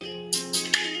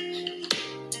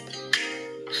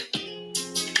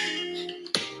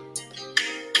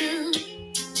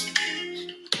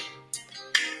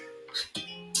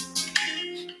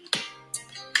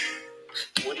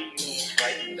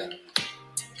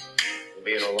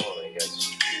being alone, I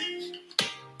guess.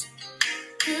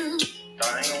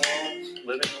 Dying alone,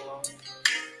 living alone.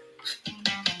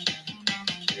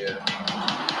 Yeah.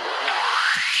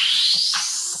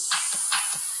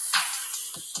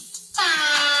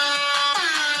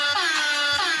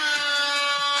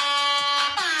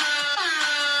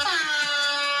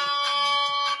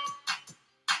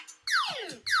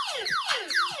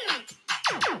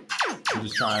 I'm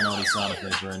just trying all these sound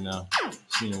effects right now,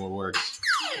 seeing what works.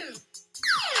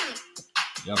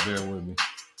 Y'all bear with me.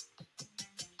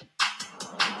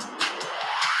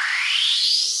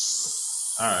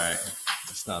 Alright,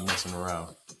 stop messing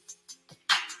around.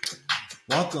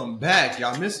 Welcome back.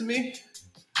 Y'all missing me?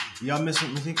 Y'all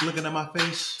missing me looking at my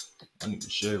face? I need to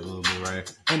shave a little bit,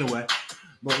 right? Anyway,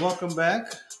 but welcome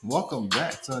back. Welcome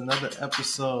back to another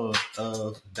episode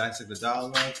of Dissect the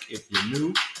Dialogue. If you're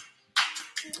new,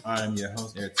 I'm your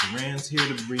host, Eric Terrans, here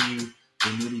to bring you the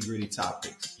nitty-gritty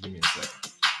topics. Give me a second.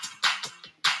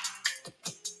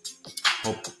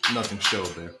 Hope nothing showed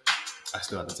there. I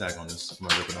still have to tag on this. I'm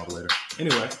going to rip it off later.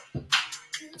 Anyway,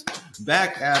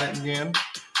 back at it again.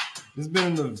 It's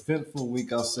been an eventful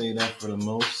week, I'll say that for the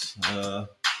most.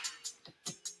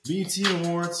 BET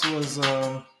Awards was,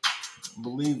 I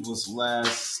believe, was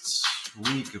last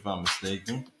week, if I'm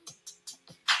mistaken.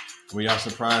 Were y'all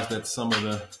surprised that some of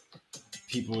the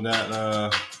people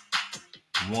that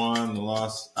won,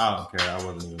 lost? I don't care. I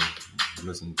wasn't even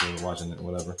listening to it, watching it,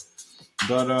 whatever.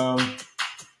 But,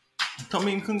 I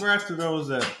mean, congrats to those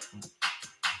that,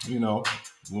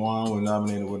 won, were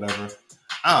nominated, whatever.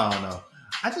 I don't know.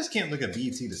 I just can't look at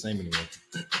BET the same anymore.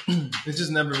 It's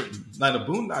just never, like, the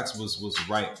Boondocks was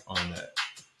right on that.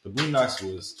 The Boondocks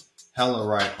was hella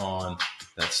right on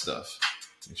that stuff.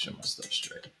 Make sure my stuff's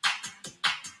straight.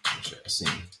 Make sure I see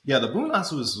me. Yeah, the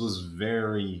Boondocks was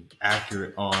very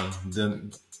accurate on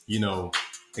them,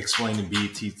 explaining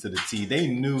BET to the T. They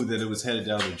knew that it was headed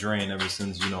down the drain ever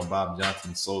since, Bob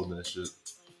Johnson sold that shit.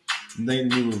 They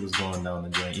knew it was going down the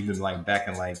drain, even like back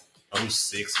in like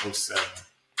 06, 07.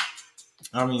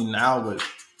 I mean, now with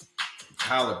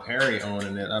Tyler Perry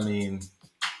owning it, I mean,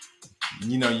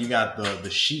 you got the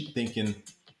sheep thinking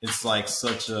it's like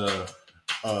such a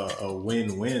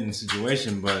win-win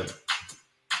situation, but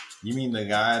you mean the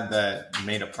guy that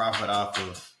made a profit off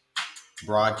of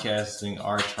broadcasting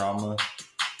our trauma,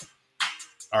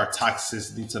 our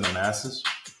toxicity to the masses?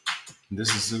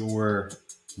 This is who we're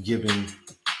giving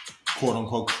quote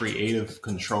unquote creative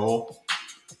control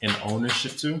and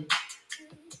ownership to?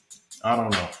 I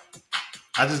don't know.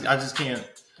 I just can't.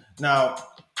 Now,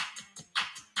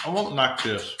 I won't knock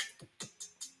this.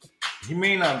 He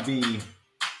may not be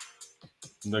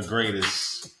the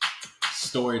greatest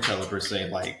storyteller per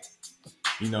se. Like,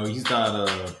 he's not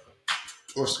a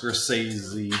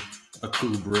Scorsese, a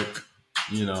Kubrick,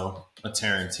 a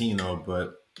Tarantino,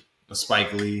 but a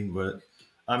Spike Lee. But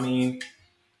I mean,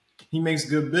 he makes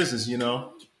good business.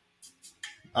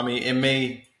 I mean, it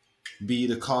may be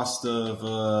the cost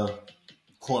of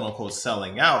quote unquote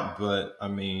selling out, but I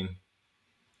mean,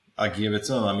 I give it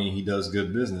to him. I mean, he does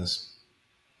good business.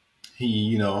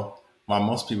 He, while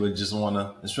most people just want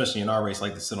to, especially in our race,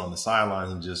 like to sit on the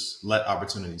sidelines and just let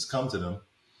opportunities come to them.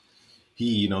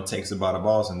 He, takes it by the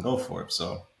balls and go for it.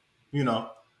 So,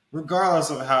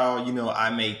 regardless of how, I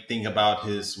may think about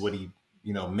what he,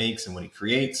 makes and what he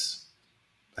creates,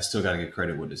 I still got to get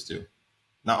credit with this too.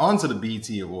 Now, on to the BET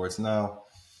Awards. Now,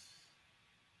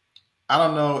 I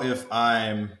don't know if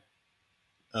I'm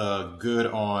good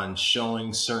on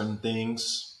showing certain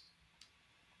things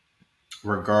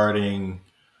regarding,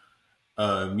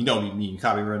 me being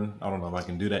copywritten. I don't know if I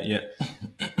can do that yet.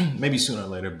 Maybe sooner or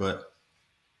later, but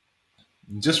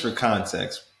just for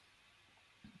context,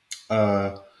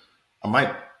 I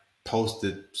might post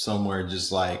it somewhere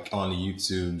just like on the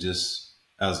YouTube, just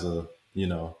as a,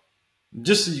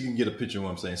 just so you can get a picture of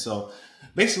what I'm saying. So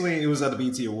basically it was at the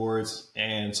BET Awards,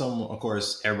 and of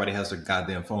course, everybody has their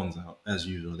goddamn phones out as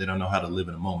usual. They don't know how to live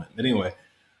in a moment. But anyway,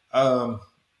 and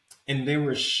they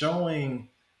were showing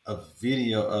a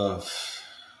video of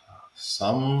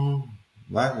some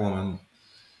black woman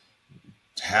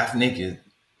half naked,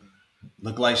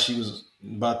 looked like she was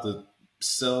about to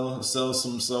sell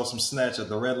some snatch at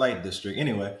the red light district.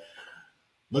 Anyway,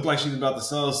 looked like she was about to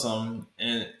sell some,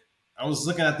 and I was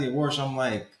looking at the award show. I'm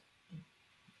like,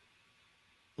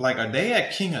 are they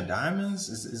at King of Diamonds?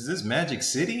 Is this Magic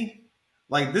City?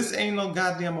 Like, this ain't no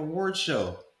goddamn award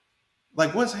show.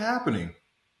 Like, what's happening?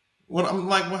 What I'm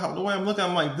like, the way I'm looking,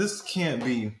 I'm like, this can't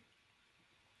be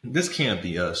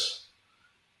us.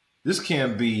 This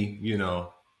can't be,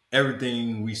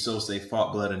 everything we so say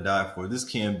fought, bled, and died for. This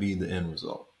can't be the end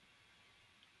result.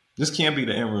 This can't be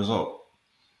the end result.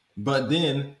 But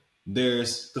then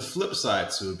there's the flip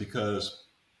side to it because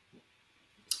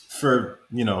for,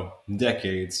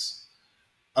 decades,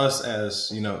 us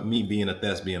as, me being a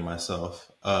thespian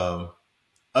myself,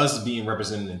 us being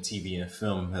represented in TV and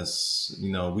film has,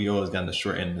 we always gotten the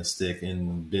short end of the stick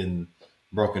and been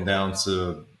broken down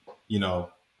to, you know,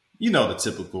 the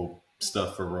typical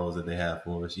stuff for roles that they have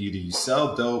for us. Either you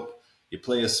sell dope, you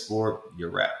play a sport, you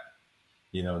rap.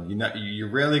 You're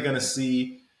rarely gonna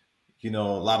see, a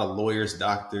lot of lawyers,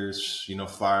 doctors,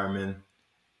 firemen.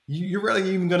 You're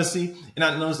rarely even gonna see, and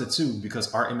I noticed it too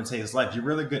because art imitates life. You're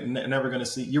really never gonna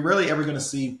see. You're rarely ever gonna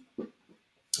see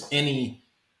any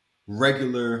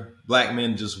regular black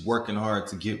men just working hard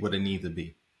to get where they need to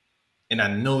be. And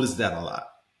I noticed that a lot.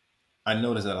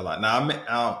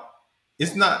 Now,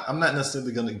 it's not. I'm not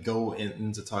necessarily going to go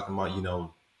into talking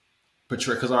about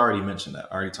portray because I already mentioned that.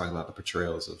 I already talked about the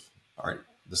portrayals of. I already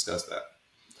discussed that.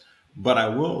 But I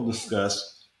will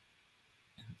discuss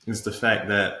is the fact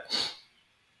that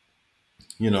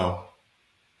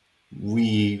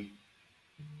we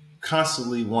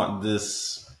constantly want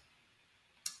this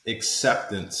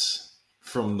acceptance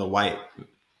from the white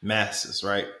masses,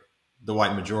 right? The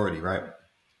white majority, right?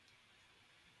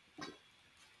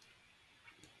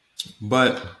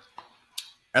 But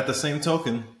at the same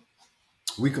token,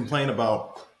 we complain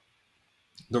about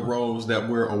the roles that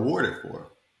we're awarded for.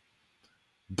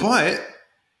 But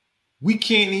we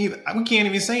can't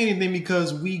even say anything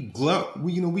because we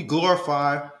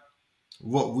glorify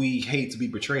what we hate to be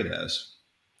portrayed as,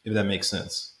 if that makes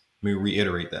sense. Let me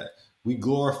reiterate that. We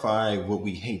glorify what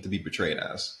we hate to be portrayed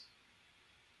as.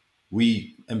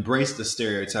 We embrace the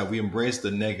stereotype. We embrace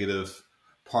the negative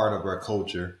part of our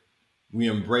culture. We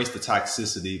embrace the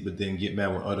toxicity, but then get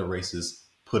mad when other races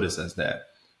put us as that.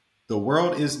 The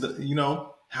world is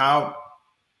how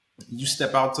you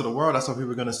step out to the world. That's how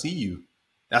people are going to see you.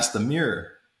 That's the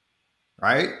mirror,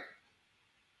 right?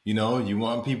 You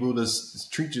want people to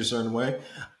treat you a certain way.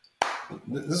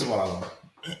 This is what I want.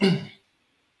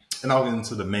 And I'll get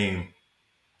into the main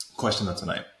question of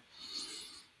tonight.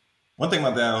 One thing my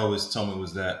dad always told me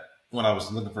was that when I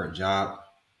was looking for a job,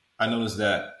 I noticed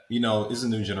that, it's a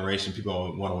new generation.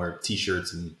 People want to wear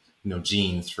t-shirts and,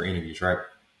 jeans for interviews, right?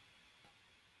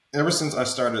 Ever since I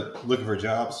started looking for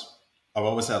jobs, I've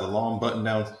always had a long button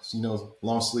down,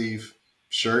 long sleeve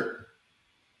shirt,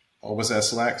 always had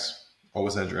slacks,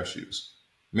 always had dress shoes.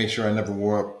 Make sure I never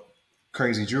wore up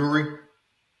crazy jewelry.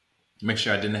 Make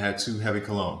sure I didn't have too heavy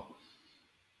cologne.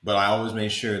 But I always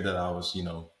made sure that I was,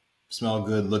 smell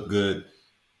good, look good,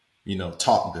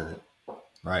 talk good,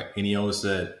 right? And he always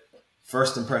said,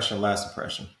 first impression, last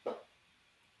impression.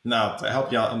 Now, to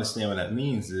help y'all understand what that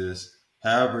means is,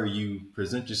 however you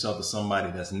present yourself to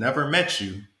somebody that's never met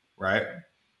you, right?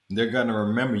 They're going to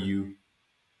remember you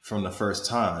from the first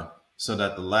time so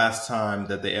that the last time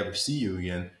that they ever see you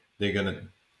again, they're going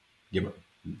to,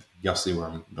 y'all see where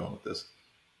I'm going with this.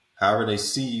 However they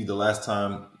see you the last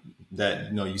time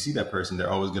that, you see that person,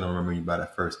 they're always going to remember you by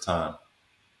that first time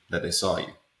that they saw you.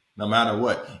 No matter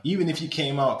what, even if you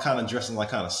came out kind of dressing like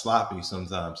kind of sloppy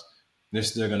sometimes, they're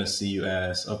still going to see you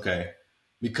as, okay,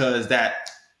 because that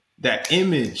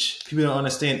image, people don't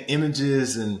understand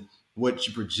images and what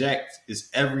you project is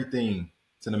everything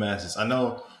to the masses. I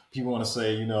know people want to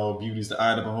say, beauty's the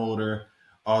eye of the beholder,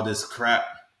 all this crap.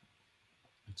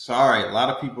 Sorry, a lot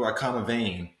of people are kind of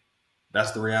vain.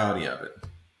 That's the reality of it.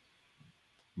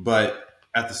 But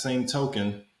at the same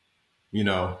token,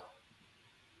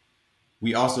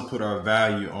 we also put our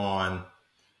value on,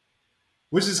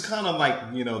 which is kind of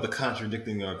like, the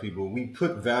contradicting of people. We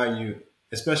put value,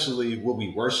 especially what we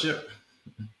worship,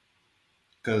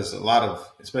 because a lot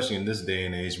of, especially in this day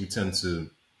and age, we tend to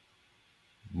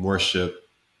worship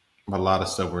a lot of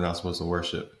stuff we're not supposed to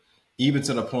worship, even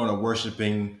to the point of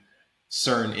worshiping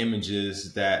certain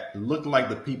images that look like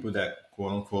the people that,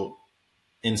 quote unquote,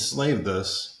 enslaved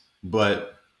us,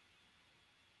 but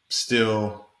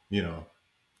still,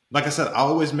 like I said, I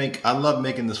love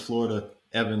making this Florida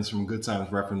Evans from Good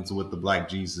Times reference with the Black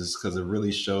Jesus, because it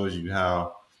really shows you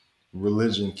how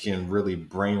religion can really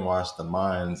brainwash the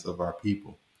minds of our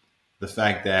people. The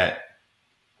fact that,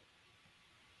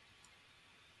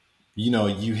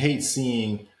 you hate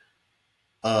seeing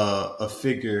a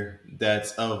figure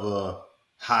that's of a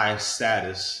high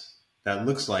status that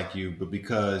looks like you, but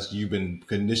because you've been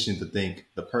conditioned to think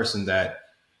the person that,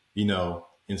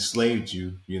 enslaved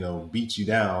you, beat you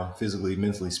down physically,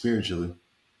 mentally, spiritually.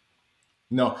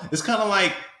 It's kind of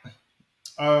like,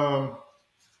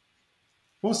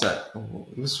 what's that?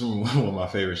 This is from one of my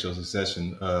favorite shows,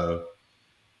 Succession.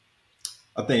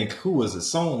 I think, who was it?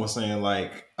 Someone was saying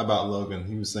like about Logan.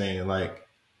 He was saying like,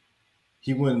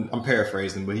 he wouldn't. I'm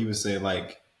paraphrasing, but he would say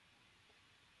like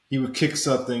he would kick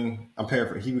something. I'm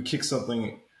paraphrasing. He would kick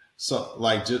something so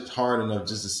like just hard enough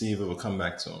just to see if it would come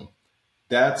back to him.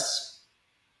 That's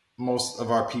most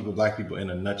of our people, black people, in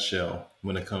a nutshell.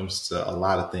 When it comes to a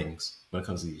lot of things, when it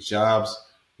comes to these jobs,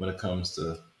 when it comes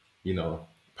to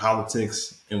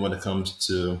politics, and when it comes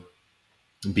to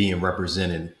being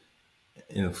represented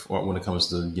or when it comes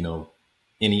to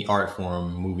any art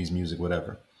form, movies, music,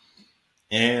 whatever.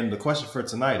 And the question for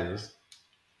tonight is: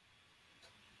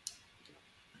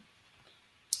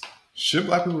 should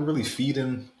black people really feed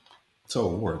into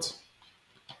awards?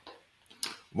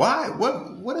 Why?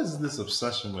 What is this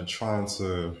obsession with trying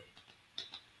to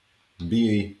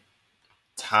be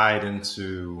tied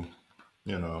into,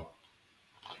 you know,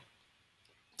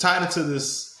 tied into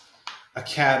this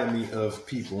academy of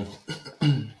people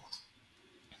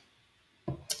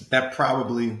that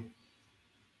probably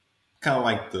kind of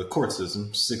like the court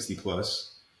system, 60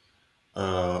 plus,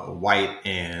 white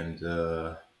and,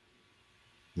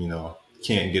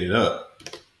 can't get it up.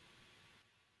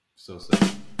 So sad.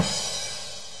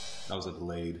 That was a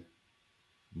delayed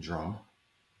drum.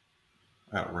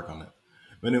 I gotta work on that.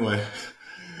 But anyway,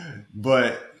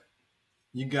 but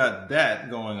you got that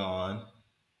going on,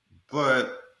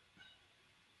 but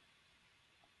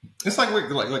it's like we're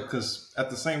like because at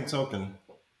the same token,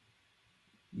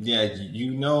 yeah,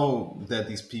 you know that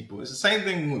these people. It's the same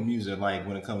thing with music. Like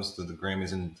when it comes to the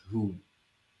Grammys and who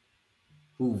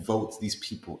votes these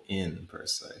people in per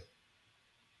se,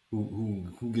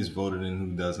 who gets voted in,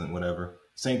 who doesn't, whatever.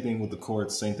 Same thing with the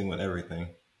courts. Same thing with everything.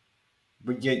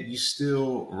 But yet you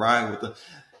still ride with the.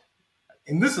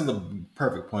 And this is the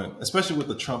perfect point, especially with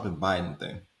the Trump and Biden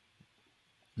thing.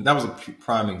 That was a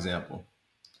prime example.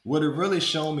 What it really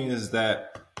showed me is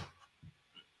that,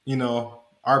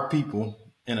 our people,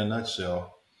 in a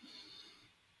nutshell,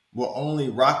 will only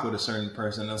rock with a certain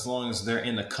person as long as they're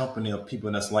in the company of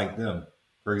people that's like them.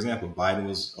 For example, Biden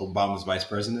was Obama's vice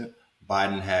president.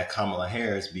 Biden had Kamala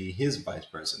Harris be his vice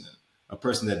president, a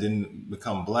person that didn't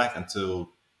become black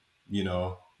until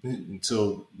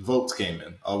votes came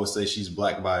in. I always say she's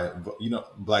black by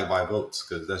votes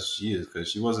because that's what she is, because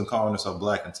she wasn't calling herself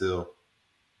black until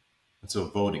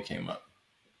voting came up.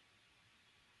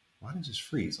 Why did it just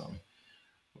freeze on me?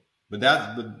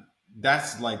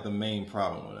 That's like the main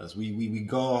problem with us. We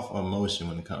go off emotion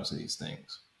when it comes to these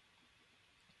things.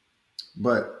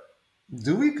 But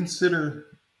do we consider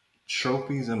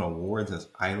trophies and awards as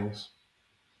idols?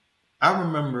 I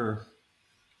remember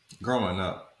growing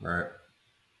up, right?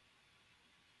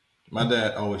 My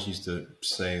dad always used to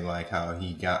say like how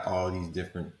he got all these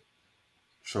different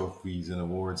trophies and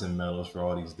awards and medals for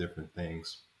all these different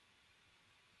things.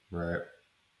 Right.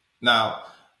 Now,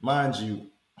 mind you,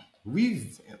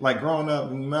 we've like growing up,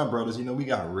 my brothers, we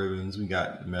got ribbons, we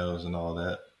got medals and all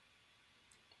that.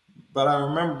 But I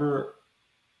remember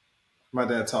my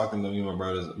dad talking to me and my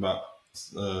brothers about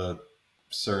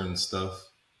certain stuff.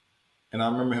 And I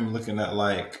remember him looking at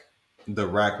like the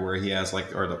rack where he has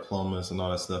like our diplomas and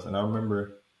all that stuff. And I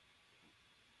remember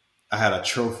I had a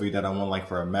trophy that I won like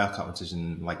for a math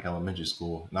competition in like elementary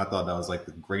school. And I thought that was like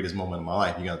the greatest moment of my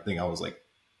life. You got to think I was like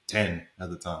 10 at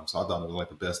the time. So I thought it was like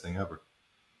the best thing ever.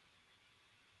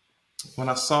 When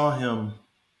I saw him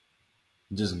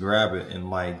just grab it and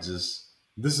like just,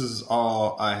 this is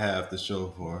all I have to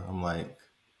show for, I'm like,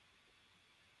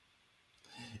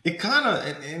 it kind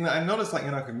of, and I noticed like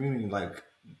in our community, like,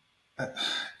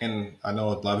 and I know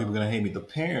a lot of people are going to hate me, the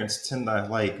parents tend to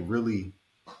like really,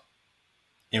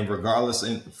 and regardless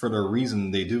for the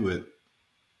reason they do it,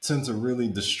 tend to really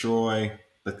destroy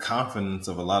the confidence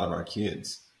of a lot of our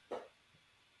kids.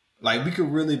 Like we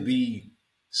could really be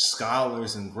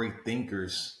scholars and great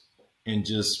thinkers and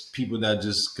just people that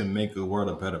just can make the world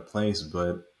a better place,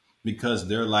 but because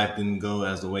their life didn't go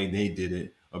as the way they did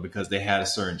it, or because they had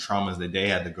certain traumas that they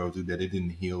had to go through that they didn't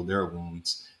heal their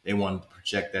wounds, they wanted to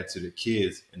project that to the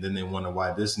kids, and then they wonder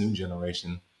why this new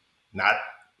generation, not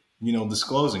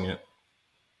disclosing it,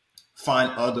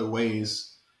 find other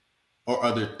ways or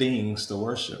other things to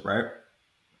worship, right?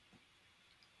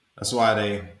 That's why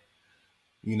they,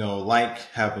 like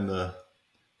having to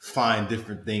find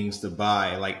different things to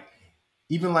buy. Like,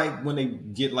 even like when they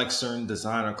get like certain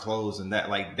designer clothes and that,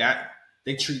 like that,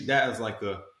 they treat that as like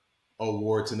a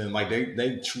award to them. Like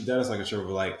they treat that as like a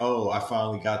trophy. Like, oh, I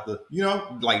finally got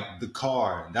like the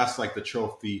car. That's like the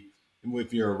trophy.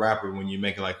 If you're a rapper, when you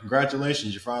make it like,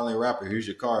 congratulations, you're finally a rapper. Here's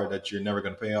your car that you're never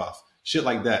going to pay off. Shit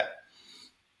like that.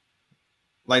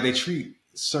 Like they treat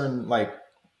certain like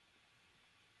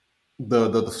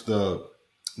the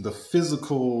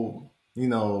physical,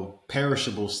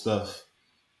 perishable stuff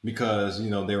because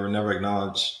they were never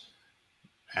acknowledged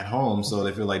at home, so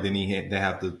they feel like they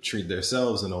have to treat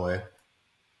themselves in a way.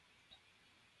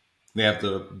 They have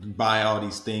to buy all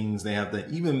these things. They have to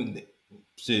even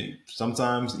shit,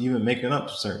 sometimes even making up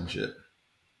certain shit.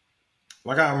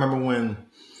 Like I remember when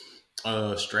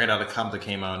Straight Outta Compton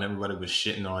came out and everybody was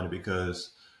shitting on it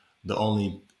because the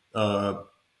only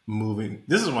movie.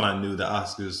 This is when I knew the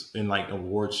Oscars in like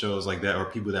award shows like that or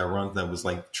people that run that was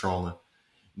like trolling.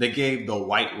 They gave the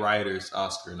white writers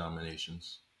Oscar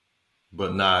nominations,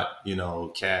 but not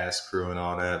cast, crew, and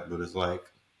all that. But it's like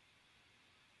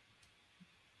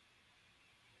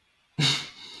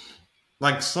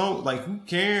who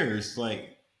cares?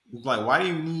 Like why do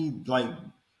you need like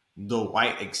the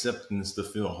white acceptance to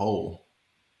feel whole?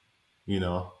 You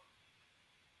know,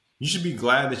 you should be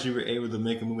glad that you were able to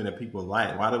make a movie that people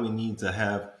like. Why do we need to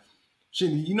have shit?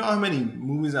 You know how many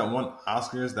movies that won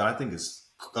Oscars that I think is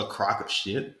a crock of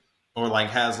shit, or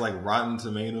like has like Rotten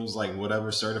Tomatoes, like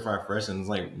whatever certified fresh and it's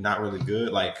like not really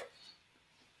good. Like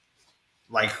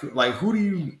who do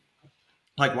you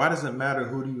like? Why does it matter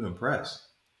who do you impress?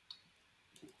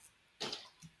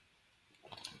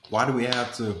 Why do we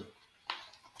have to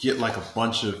get like a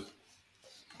bunch of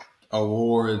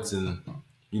awards and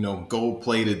gold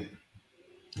plated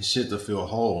shit to feel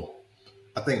whole?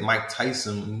 I think Mike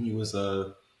Tyson, when he was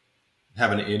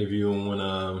having an interview and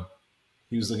when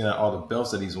he was looking at all the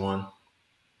belts that he's won,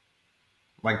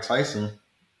 Mike Tyson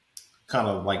kind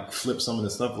of like flipped some of the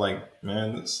stuff like,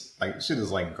 man, this like shit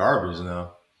is like garbage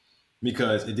now.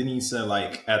 Because it didn't even say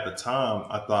like at the time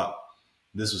I thought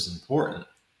this was important,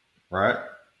 right?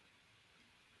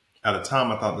 At the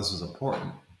time I thought this was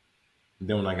important.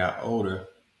 Then when I got older,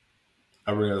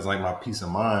 I realized like my peace of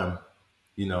mind,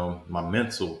 my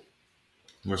mental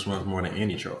was much more than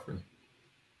any trophy.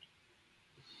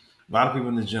 A lot of people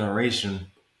in this generation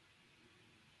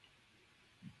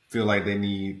feel like they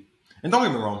need, and don't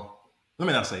get me wrong, let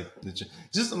me not say,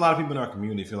 just a lot of people in our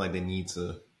community feel like they need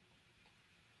to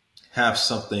have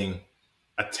something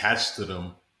attached to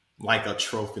them, like a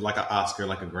trophy, like an Oscar,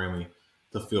 like a Grammy,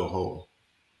 to feel whole.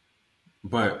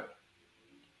 But,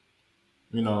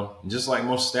 just like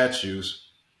most statues,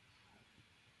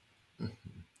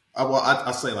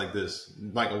 I say like this,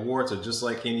 like awards are just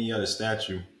like any other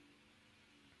statue.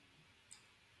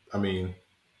 I mean,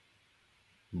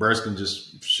 birds can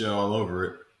just shit all over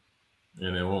it,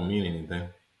 and it won't mean anything.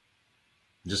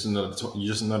 Just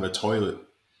another toilet.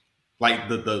 Like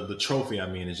the trophy, I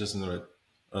mean, is just another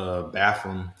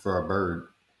bathroom for a bird.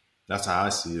 That's how I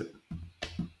see it,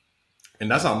 and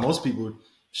that's how most people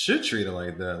should treat it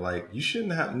like that. Like you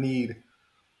shouldn't have need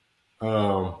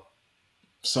um,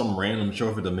 some random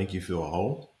trophy to make you feel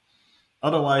whole.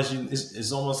 Otherwise,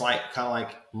 it's almost like kind of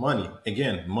like money.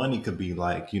 Again, money could be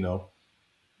like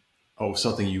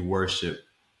something you worship,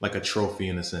 like a trophy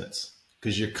in a sense,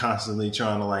 because you're constantly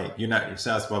trying to like you're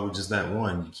satisfied with just that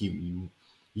one.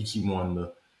 You keep wanting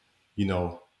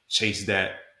to chase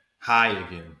that high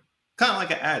again. Kind of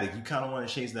like an addict, you kind of want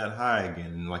to chase that high again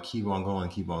and like keep on going,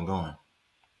 keep on going.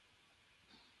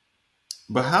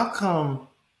 But how come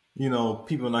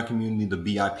people in our community, the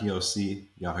BIPOC,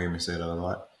 y'all hear me say that a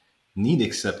lot, need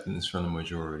acceptance from the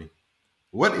majority?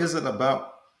 What is it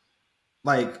about?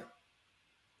 Like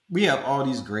we have all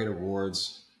these great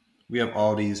awards, we have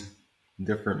all these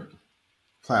different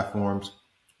platforms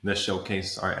that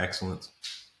showcase our excellence.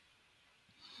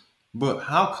 But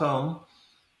how come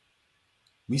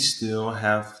we still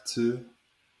have to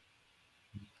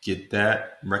get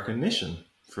that recognition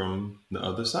from the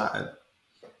other side?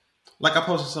 Like I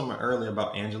posted something earlier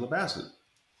about Angela Bassett.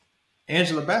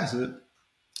 Angela Bassett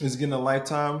is getting a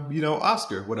lifetime,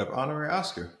 Oscar, whatever, honorary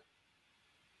Oscar.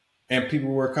 And people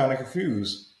were kind of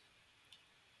confused.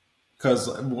 Because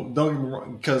don't get me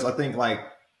wrong, because I think like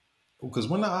because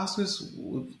when the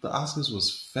Oscars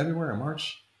was February or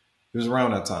March. It was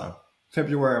around that time.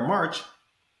 February or March,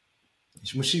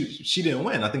 when she didn't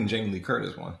win. I think Jamie Lee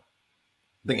Curtis won.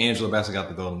 I think Angela Bassett got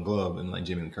the Golden Globe and like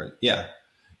Jamie Lee Curtis. Yeah.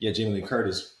 Yeah, Jamie Lee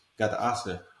Curtis got the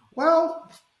Oscar.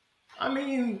 Well, I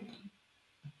mean,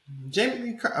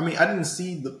 I mean, I didn't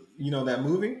see that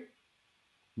movie,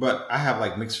 but I have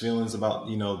like mixed feelings about,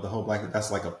 the whole black,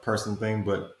 that's like a personal thing.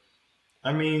 But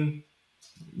I mean,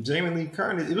 Jamie Lee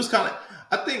Curtis, it was kind of,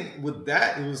 I think with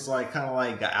that, it was like kind of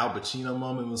like an Al Pacino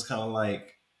moment. It was kind of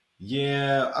like,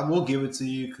 yeah, I will give it to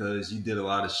you because you did a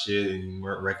lot of shit and you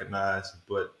weren't recognized.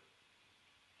 But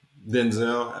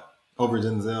Denzel, over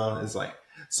Denzel, it's like,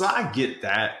 so I get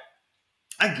that.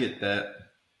 I get that.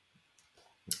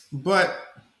 But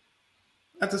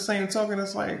at the same token,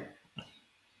 it's like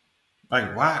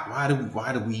why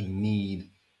do we need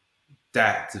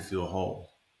that to feel whole?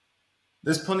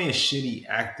 There's plenty of shitty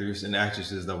actors and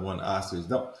actresses that won Oscars.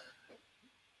 Don't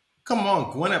come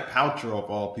on, Gwyneth Paltrow of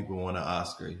all people won an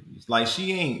Oscar. Like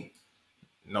she ain't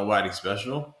nobody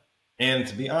special. And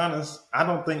to be honest, I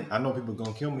don't think I know people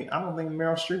gonna kill me. I don't think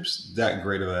Meryl Streep's that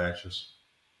great of an actress.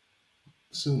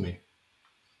 Sue me.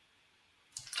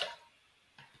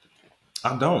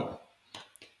 I don't.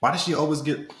 Why does she always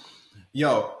get?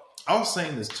 Yo, I was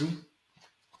saying this too,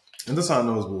 and this I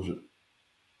know is bullshit.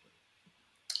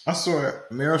 I saw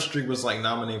Meryl Streep was like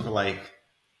nominated for like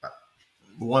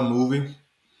one movie,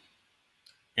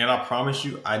 and I promise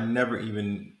you, I never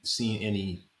even seen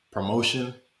any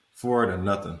promotion for it or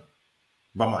nothing.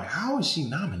 But I'm like, how is she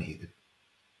nominated?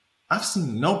 I've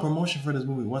seen no promotion for this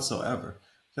movie whatsoever.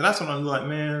 So that's when I'm like,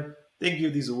 man, they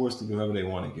give these awards to whoever they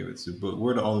want to give it to, but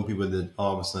we're the only people that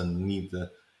all of a sudden need to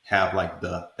have like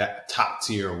that top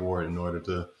tier award in order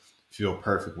to feel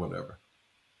perfect, whatever.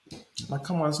 Like,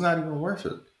 come on, it's not even worth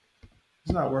it.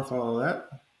 It's not worth all of that.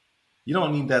 You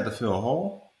don't need that to feel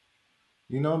whole,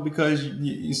 because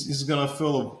it's gonna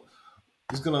feel,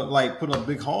 it's gonna like put a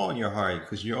big hole in your heart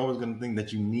because you're always gonna think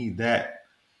that you need that,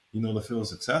 to feel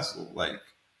successful. Like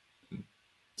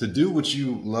to do what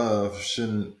you love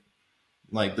shouldn't,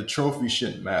 like the trophy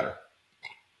shouldn't matter.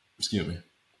 Excuse me.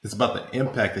 It's about the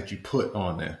impact that you put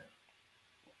on there.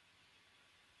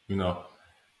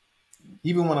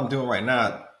 Even what I'm doing right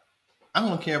now, I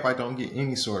don't care if I don't get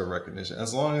any sort of recognition.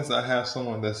 As long as I have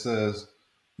someone that says,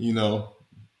 you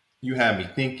have me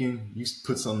thinking, you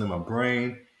put something in my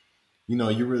brain,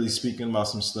 you're really speaking about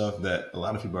some stuff that a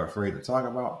lot of people are afraid to talk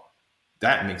about.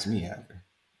 That makes me happy.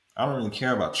 I don't really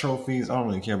care about trophies. I don't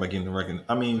really care about getting the recognition.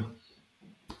 I mean,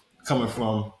 coming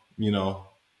from, getting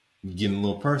a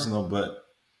little personal, but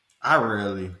I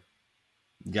rarely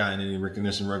got any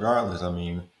recognition regardless. I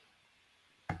mean,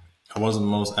 I wasn't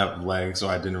the most athletic, so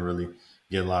I didn't really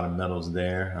get a lot of medals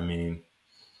there. I mean,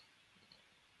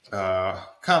 kind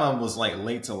of was like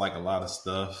late to like a lot of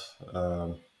stuff.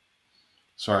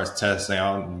 As far as testing,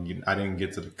 I didn't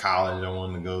get to the college I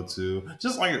wanted to go to.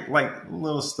 Just like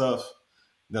little stuff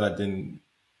that I didn't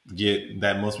get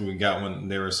that most people got when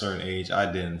they were a certain age.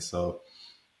 I didn't. So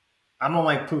I don't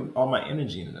like put all my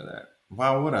energy into that.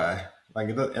 Why would I? Like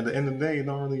at the end of the day, it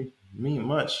don't really mean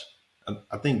much.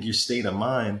 I think your state of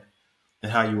mind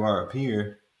and how you are up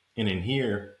here and in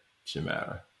here should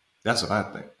matter. That's what I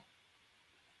think.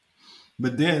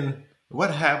 But then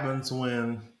what happens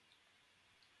when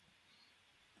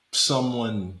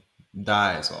someone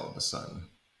dies all of a sudden?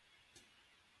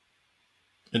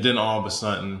 And then all of a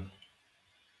sudden,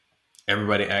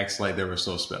 everybody acts like they were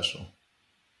so special.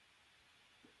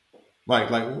 Like,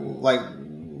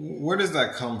 where does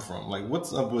that come from? Like,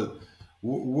 what's up with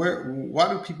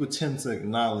why do people tend to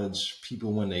acknowledge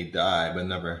people when they die, but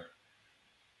never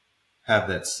have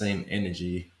that same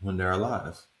energy when they're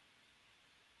alive?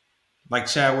 Like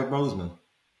Chadwick Boseman,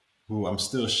 who I'm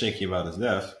still shaky about his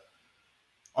death,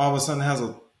 all of a sudden has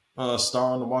a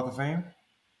star on the Walk of Fame.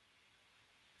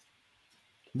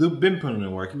 Luke been putting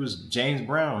in work. He was James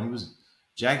Brown. He was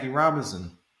Jackie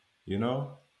Robinson. He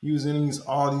was in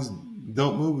all these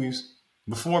dope movies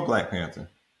before Black Panther.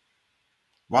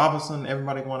 Robinson,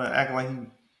 everybody want to act like he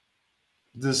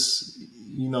this,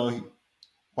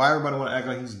 why everybody want to act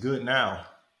like he's good now?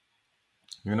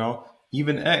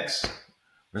 Even X,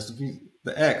 rest in peace,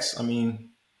 the X. I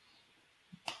mean,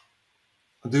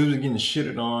 the dude was getting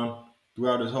shitted on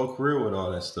throughout his whole career with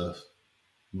all that stuff,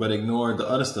 but ignored the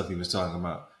other stuff he was talking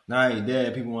about. Now he's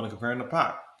dead. People want to compare him to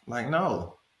Pac. Like,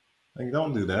 no, like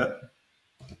don't do that.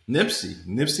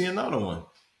 Nipsey, another one.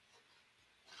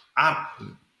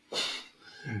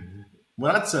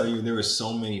 When I tell you there were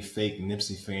so many fake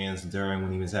Nipsey fans during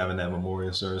when he was having that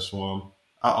memorial service for him,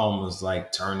 I almost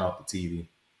like turned off the TV.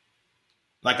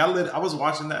 Like I was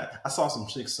watching that. I saw some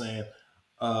chicks saying,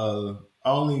 I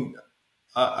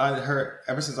heard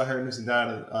ever since I heard Nipsey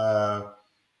died,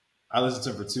 I listened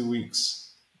to him for 2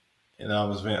 weeks, and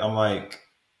I'm like,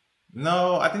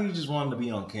 no, I think he just wanted to be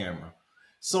on camera.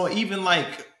 So even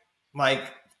like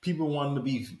people wanting to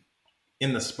be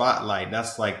in the spotlight,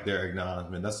 that's like their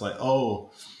acknowledgement. That's like,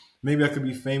 oh, maybe I could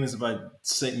be famous if I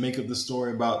make up the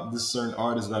story about this certain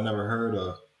artist that I never heard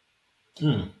of.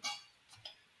 And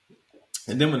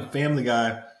then when Family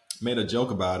Guy made a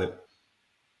joke about it,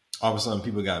 all of a sudden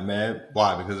people got mad.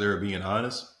 Why? Because they were being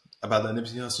honest about that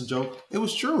Nipsey Hussle joke. It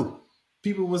was true.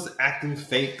 People was acting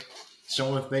fake,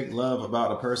 showing fake love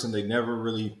about a person they never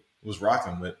really was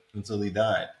rocking with until he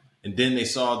died. And then they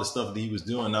saw the stuff that he was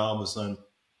doing. Now all of a sudden,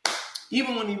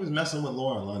 even when he was messing with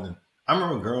Lauren London, I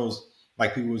remember girls,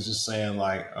 like people was just saying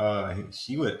like,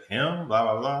 she with him, blah,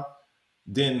 blah, blah.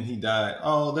 Then he died.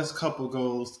 Oh, this couple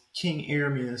goes King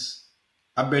Ermias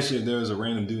I bet you if there was a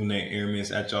random dude named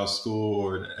Aramis at y'all school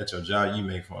or at your job, you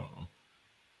make fun of him.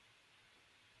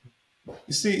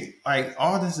 You see, like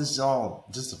all this is all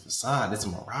just a facade. It's a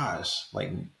mirage.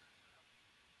 Like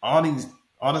all these,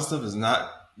 all this stuff is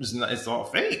not. It's all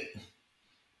fake.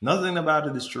 Nothing about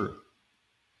it is true.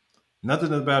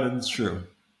 Nothing about it is true.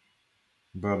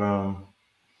 But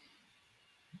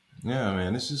yeah,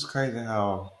 man, it's just crazy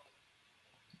how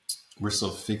we're so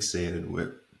fixated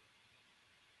with,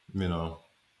 you know,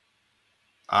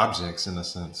 objects in a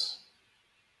sense.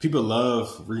 People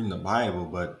love reading the Bible,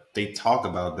 but they talk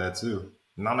about that too.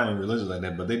 Not even religious like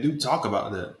that, but they do talk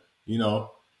about that. You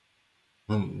know,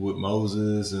 with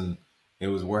Moses and it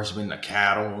was worshiping the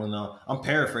cattle and I'm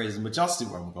paraphrasing, but y'all see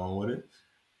where I'm going with it.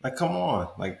 Like, come on,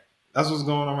 like that's what's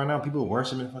going on right now. People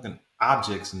worshiping fucking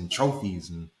objects and trophies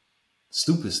and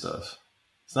stupid stuff.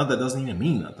 Stuff that doesn't even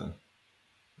mean nothing,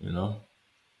 you know.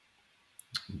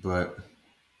 But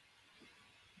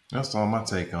that's all my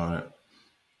take on it.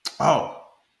 Oh,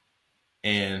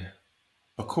 and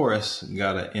of course,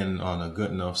 gotta end on a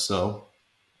good note. So,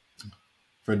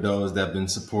 for those that have been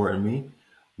supporting me,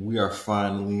 we are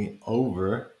finally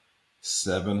over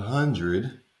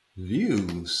 700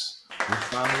 views. We're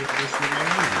finally over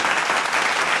 700.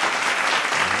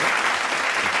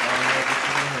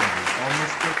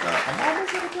 I'm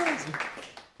almost at 1,000.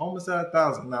 Almost at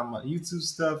 1,000. Now my YouTube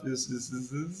stuff is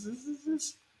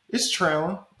it's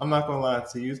trailing. I'm not gonna lie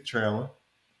to you, it's trailing.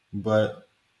 But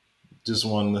just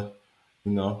wanted to,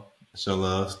 you know, show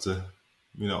love to,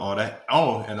 you know, all that.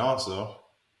 Oh, and also,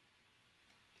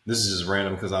 this is just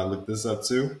random because I looked this up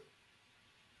too.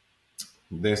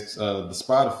 This the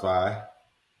Spotify,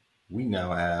 we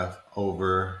now have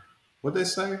over what they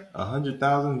say,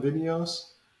 100,000 videos.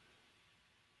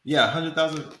 Yeah,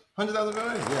 100,000 videos. Yeah, what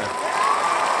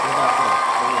about that?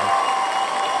 So, yeah.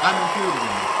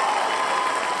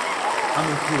 I'm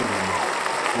included in it.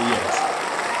 But yes,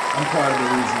 I'm part of the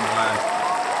reason why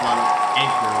my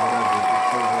Anchor or whatever is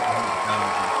over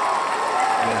 100,000.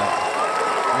 Yeah,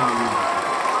 I'm the reason.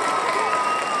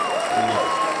 But yeah,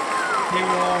 came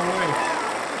a long way.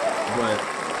 But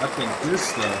I think this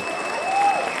stuff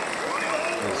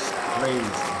is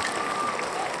crazy.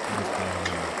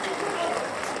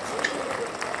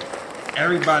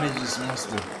 Everybody just wants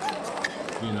to,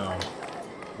 you know,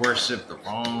 worship the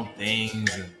wrong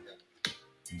things and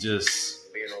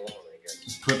just Being alone, I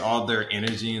guess. put all their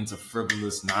energy into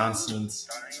frivolous nonsense.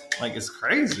 Like, it's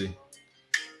crazy.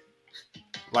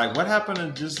 Like, what happened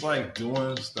to just like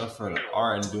doing stuff for the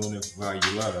art and doing it for how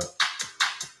you love it?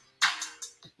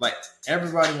 Like,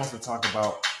 everybody wants to talk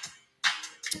about,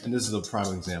 and this is a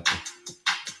prime example.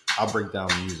 I'll break down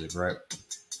music, right?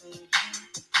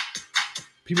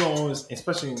 People always,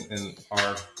 especially in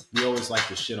we always like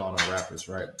to shit on our rappers,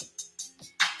 right?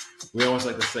 We always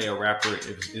like to say a rapper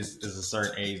is a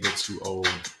certain age, they're too old,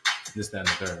 this, that, and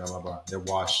the third, blah, blah, blah. They're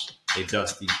washed, they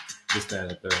dusty, this, that,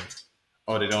 and the third.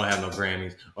 Oh, they don't have no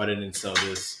Grammys, or they didn't sell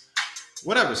this.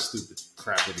 Whatever stupid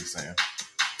crap that he's saying.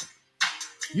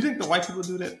 You think the white people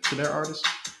do that to their artists?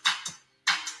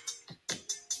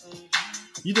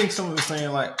 You think someone was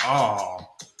saying like, oh,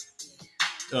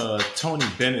 Tony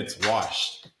Bennett's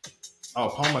washed. Oh,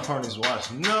 Paul McCartney's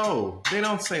washed. No, they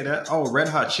don't say that. Oh, Red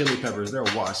Hot Chili Peppers, they're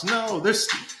washed. No,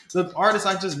 the artists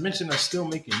I just mentioned are still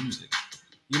making music.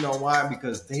 You know why?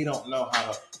 Because they don't know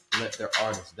how to let their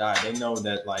artists die. They know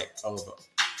that like, oh, the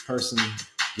person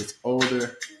gets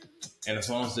older, and as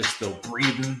long as they're still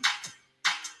breathing,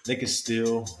 they can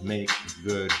still make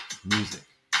good music.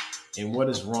 And what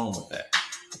is wrong with that?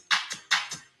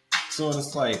 So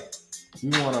it's like,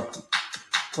 you want to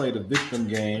play the victim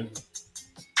game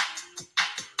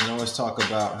and always talk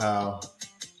about how,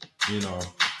 you know,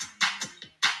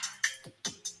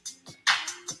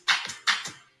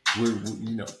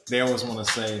 you know, they always want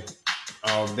to say,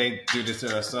 oh, they do this to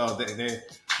themselves. They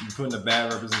put in a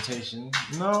bad representation.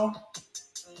 No,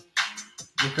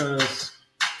 because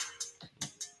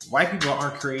white people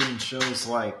aren't creating shows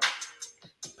like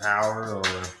Power or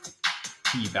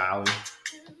P-Valley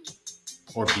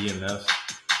or BMF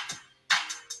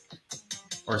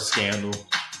or Scandal.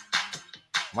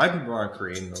 White people aren't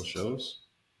creating those shows.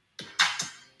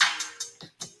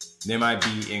 They might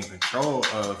be in control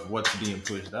of what's being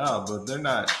pushed out, but they're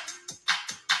not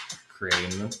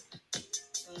creating them.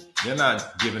 They're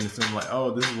not giving it to them like,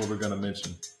 oh, this is what we're going to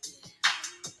mention.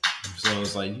 So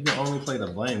it's like, you can only play the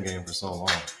blame game for so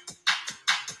long.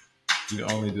 You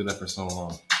can only do that for so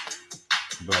long.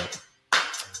 But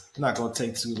not going to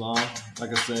take too long.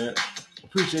 Like I said,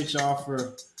 appreciate y'all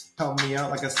for helping me out.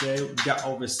 Like I said, we got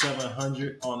over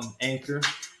 700 on Anchor.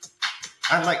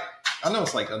 I know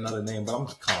it's like another name, but I'm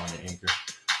just calling it Anchor.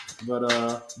 But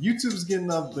YouTube's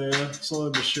getting up there.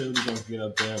 Slowly but surely gonna get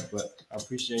up there. But I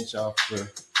appreciate y'all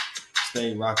for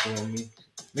staying rocking with me.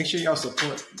 Make sure y'all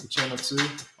support the channel too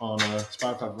on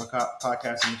Spotify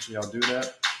podcast. Make sure y'all do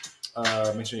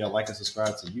that. Make sure y'all like and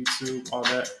subscribe to YouTube, all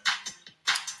that.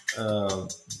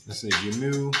 Let's see, if you're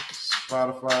new,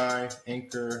 Spotify,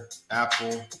 Anchor,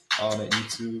 Apple, all that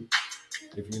YouTube.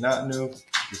 If you're not new,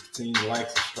 just continue to like,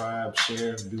 subscribe,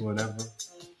 share, do whatever.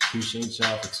 Appreciate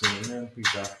y'all for tuning in.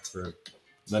 Appreciate y'all for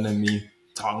letting me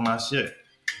talk my shit.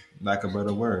 Lack of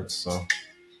better words. So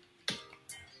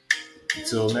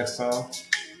until next time,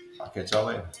 I'll catch y'all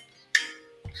later.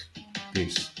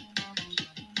 Peace.